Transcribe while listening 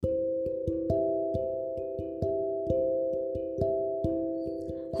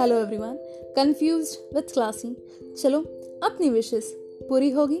Hello everyone, confused with classy. चलो अपनी wishes पूरी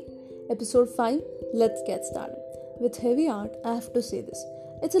होगी। Episode 5, let's get started with heavy heart. I have to say this,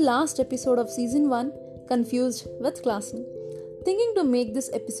 it's the last episode of season 1, confused with classy, thinking to make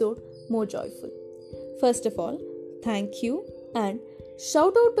this episode more joyful. First of all, thank you and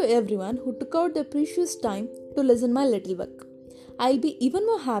shout out to everyone who took out their precious time to listen my little work. I'll be even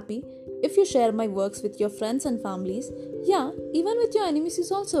more happy if you share my works with your friends and families. Yeah, even with your enemies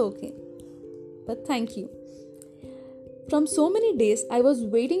is also okay. But thank you. From so many days, I was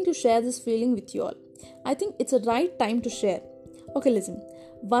waiting to share this feeling with you all. I think it's a right time to share. Okay, listen.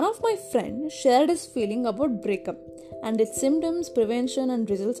 One of my friends shared his feeling about breakup and its symptoms, prevention and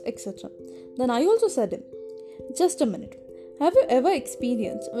results, etc. Then I also said him, just a minute. Have you ever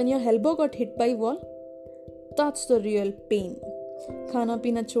experienced when your elbow got hit by a wall? That's the real pain. Khana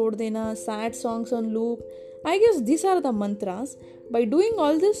pina chhod dena, sad songs on loop. I guess these are the mantras. By doing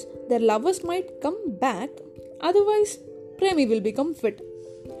all this, their lovers might come back. Otherwise, Premi will become fit.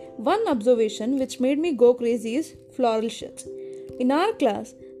 One observation which made me go crazy is floral shirts. In our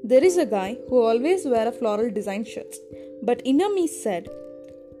class, there is a guy who always wear a floral design shirts. But inner me said,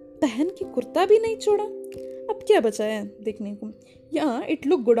 पहन के कुर्ता भी नहीं छोड़ा, अब क्या बचा है देखने को? Yeah, it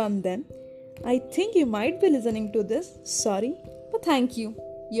looked good on them. I think you might be listening to this. Sorry, but thank you.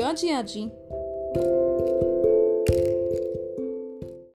 Your Giaji.